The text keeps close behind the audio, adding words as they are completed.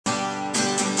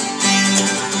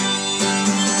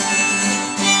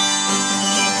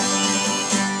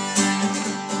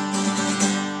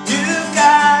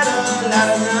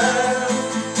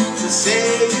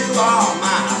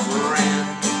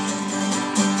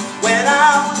When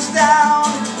I was down,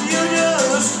 you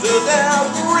just stood there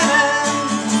grinning.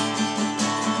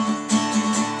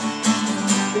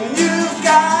 And you've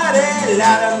got a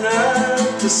lot of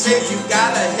nerve to say you've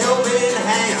got a helping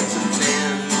hand to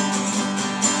lend.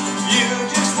 You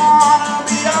just wanna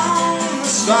be on the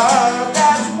side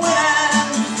that's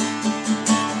winning.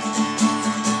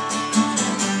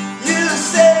 You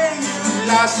say you've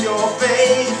lost your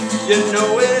faith, you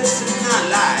know it's not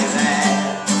like that.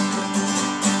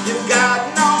 You've got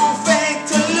no faith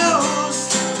to lose,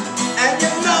 and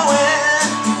you know it.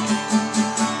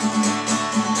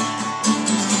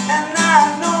 And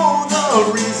I know the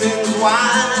reasons why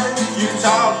you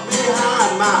talk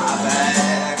behind my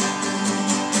back.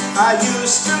 I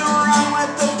used to run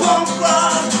with the punk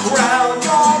rock crowd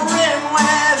you're in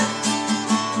with.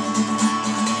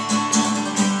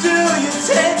 Do you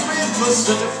take me for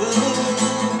such a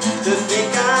fool to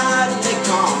think I'd make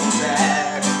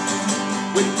contact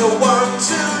with the ones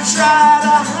who try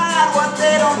to hide what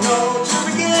they don't know to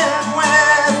begin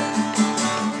with?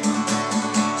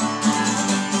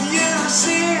 You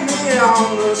see me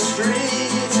on the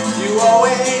street, you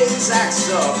always act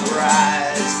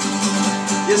surprised.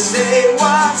 You say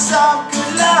what's up,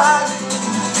 good luck,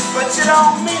 but you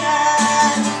don't mean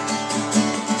it.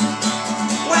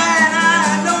 When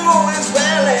I know as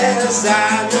well as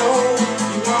I know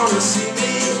you wanna see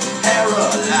me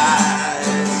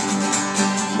paralyzed,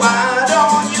 why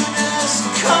don't you just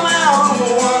come out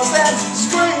the ones that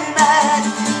scream at?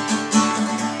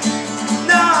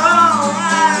 No,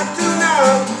 I do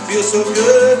not feel so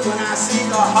good when I see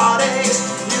the heartaches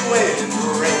you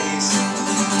embrace.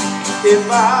 If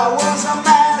I was a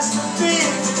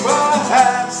masterpiece,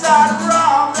 perhaps I'd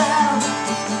rob them.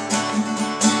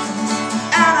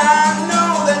 And I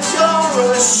know that you're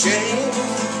ashamed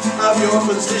of your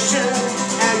position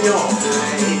and your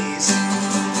place.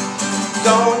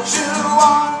 Don't you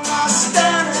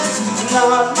understand it's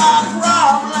not my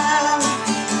problem?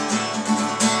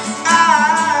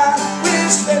 I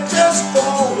wish that just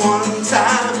for one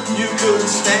time you could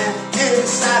stand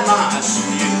inside my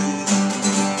shoes.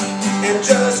 And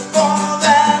just for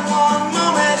that one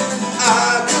moment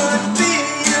I could be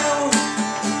you.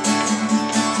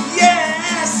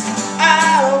 Yes,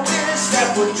 I wish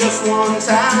that for just one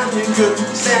time you could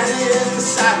stand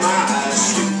inside my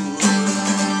shoes.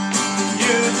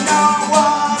 You know what?